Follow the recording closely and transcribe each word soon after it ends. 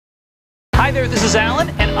Hi there, this is Alan,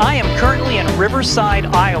 and I am currently in Riverside,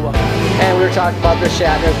 Iowa. And we were talking about the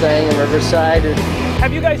Shatner thing in Riverside.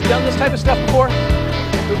 Have you guys done this type of stuff before?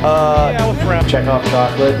 Yeah, with friends. Chekhov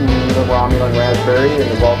chocolate and the Romulan raspberry and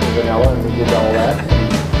the Vulcan vanilla, and we did all that.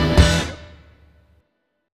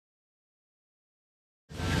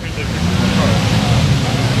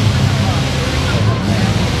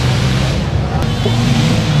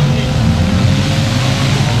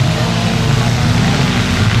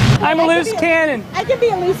 I'm a loose cannon. I can be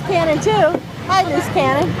a loose cannon too. Hi, loose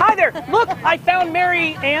cannon. Hi there. Look, I found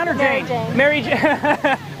Mary Ann or Mary Jane. Jane. Mary Jane.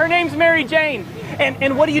 Her name's Mary Jane.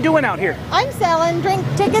 And what are you doing out here? I'm selling drink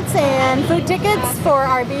tickets and food tickets for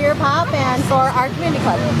our beer pop and for our community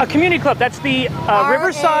club. A community club. That's the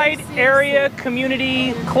Riverside RACC. Area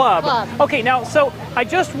Community Club. Okay, now, so I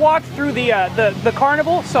just walked through the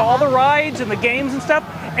carnival, saw all the rides and the games and stuff,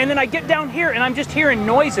 and then I get down here and I'm just hearing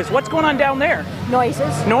noises. What's going on down there?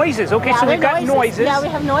 Noises. Noises. Okay, so we've got noises. Yeah, we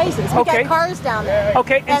have noises. We Okay. got cars down there.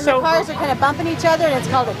 Okay, And so the cars are kind of bumping each other, and it's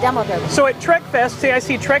called a demo derby. so at Trek Fest, see, I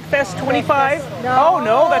see Trek Fest 25. No. Oh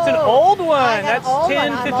no, that's an old one. I got That's an old 10,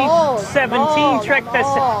 one. I'm 15, old. 17 Trek I'm Fest.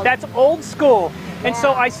 old. That's old school. And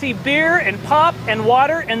so Yeah. I see beer and pop and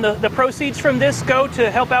water, and the proceeds from this go to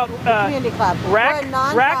help out Community club. RACC. We're a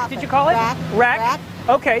non-profit. RACC, did you call it? RACC.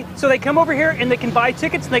 Okay, so they come over here and they can buy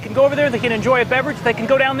tickets and they can go over there, they can enjoy a beverage, they can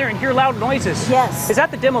go down there and hear loud noises. Yes. Is that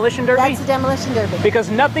the Demolition Derby? That's the demolition derby. Because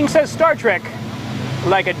nothing says Star Trek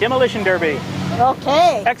like a Demolition Derby.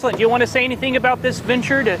 Okay. Excellent. Do you want to say anything about this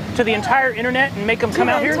venture to the entire internet and make them come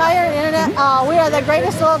out The here? entire internet. We are the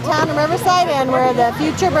greatest little town in Riverside, and we're the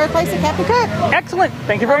future birthplace of Captain Kirk. Excellent.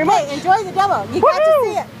 Thank you very much. Okay, enjoy the demo. You got to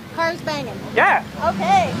Woohoo! see it. Cars banging. Yeah.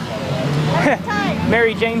 Okay. Have a good time.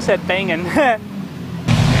 Mary Jane said banging.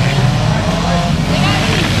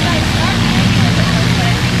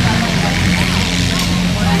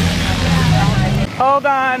 Hold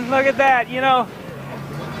on. Look at that. You know,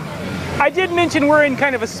 I did mention we're in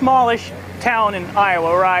kind of a smallish town in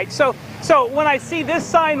Iowa, right? So when I see this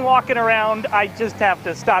sign walking around, I just have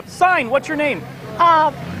to stop. Sign, what's your name?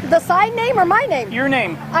 The sign name or my name? Your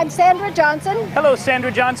name. I'm Sandra Johnson. Hello,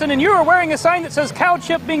 Sandra Johnson, and you are wearing a sign that says Cow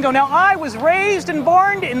Chip Bingo. Now, I was raised and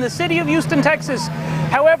born in the city of Houston, Texas.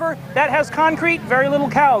 However, that has concrete, very little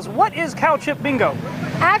cows. What is Cow Chip Bingo?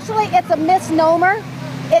 Actually, it's a misnomer.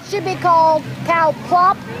 It should be called Cow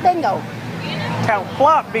Plop Bingo. Cow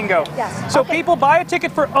Plop Bingo. Yes. So Okay. people buy a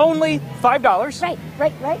ticket for only $5.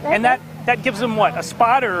 Right. And that gives them what? A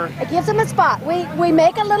spot or? It gives them a spot. We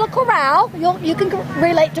make a little corral. You can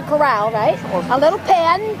relate to corral, right? A little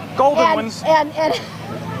pen. Golden and, ones. And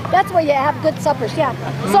that's where you have good suppers, yeah.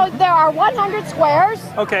 So there are 100 squares.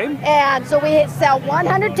 Okay. And so we sell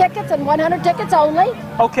 100 tickets and 100 tickets only.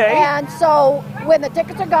 Okay. And so when the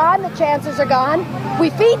tickets are gone, the chances are gone. We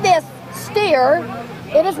feed this steer.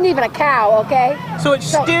 It isn't even a cow, okay? So it's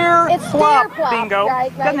steer it's plop steer plop, bingo.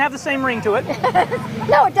 right. Doesn't have the same ring to it.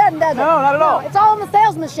 No, it doesn't, does it? No, not at all. It's all in the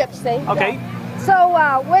salesmanship, see? Okay. Yeah.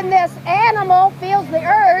 So when this animal feels the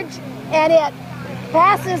urge and it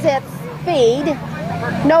passes its feed,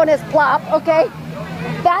 known as plop, okay?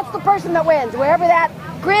 That's the person that wins, wherever that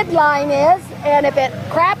grid line is, and if it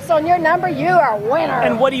craps on your number, you are a winner.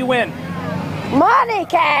 And what do you win? Money,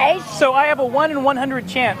 cash. So I have a 1 in 100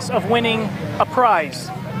 chance of winning a prize.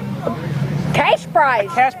 Cash prize.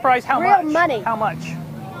 Cash prize, how Real much? money. How much?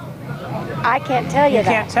 I can't tell you You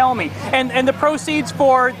that. can't tell me. And the proceeds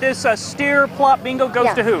for this steer plop bingo goes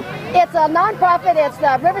Yeah. to who? It's a nonprofit. It's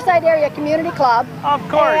the Riverside Area Community Club. Of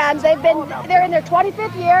course. And they're in their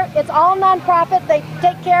 25th year. It's all nonprofit. They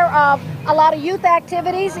take care of a lot of youth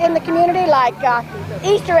activities in the community, like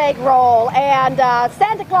Easter egg roll and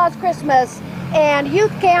Santa Claus Christmas and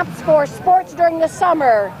youth camps for sports during the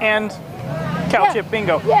summer. And Cow Yeah. Chip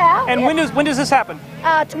Bingo. Yeah. And when does this happen?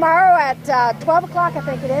 Tomorrow at 12 o'clock, I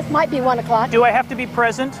think it is. Might be 1 o'clock. Do I have to be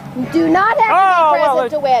present? Do not have to Oh, be well,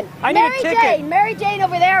 present to win. I need a ticket. Mary Jane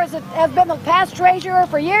over there has been the past treasurer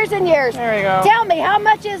for years and years. There you go. Tell me, how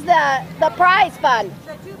much is the prize fund?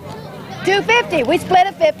 $250. We split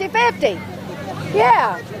it 50-50.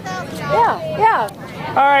 Yeah.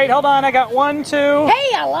 All right, hold on. I got 1, 2,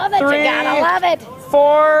 Hey, I love it. 3, You gotta love it.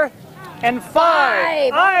 4, and 5.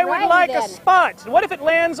 Five. I would Alrighty like a then. spot. What if it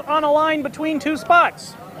lands on a line between two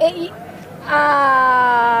spots? You're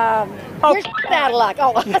out of luck.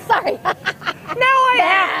 Oh, sorry. Now I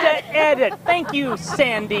have to edit. Thank you,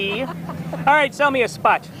 Sandy. All right, sell me a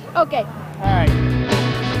spot. Okay. All right.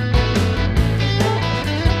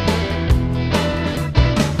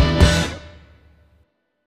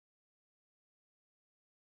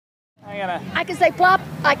 Hang gonna. I can say plop.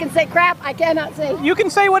 I can say crap. I cannot say. You can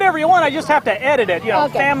say whatever you want. I just have to edit it. You know,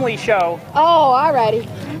 Okay. family show. Oh, alrighty.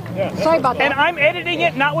 Sorry about that. And I'm editing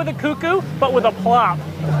it not with a cuckoo, but with a plop.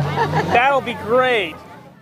 That'll be great.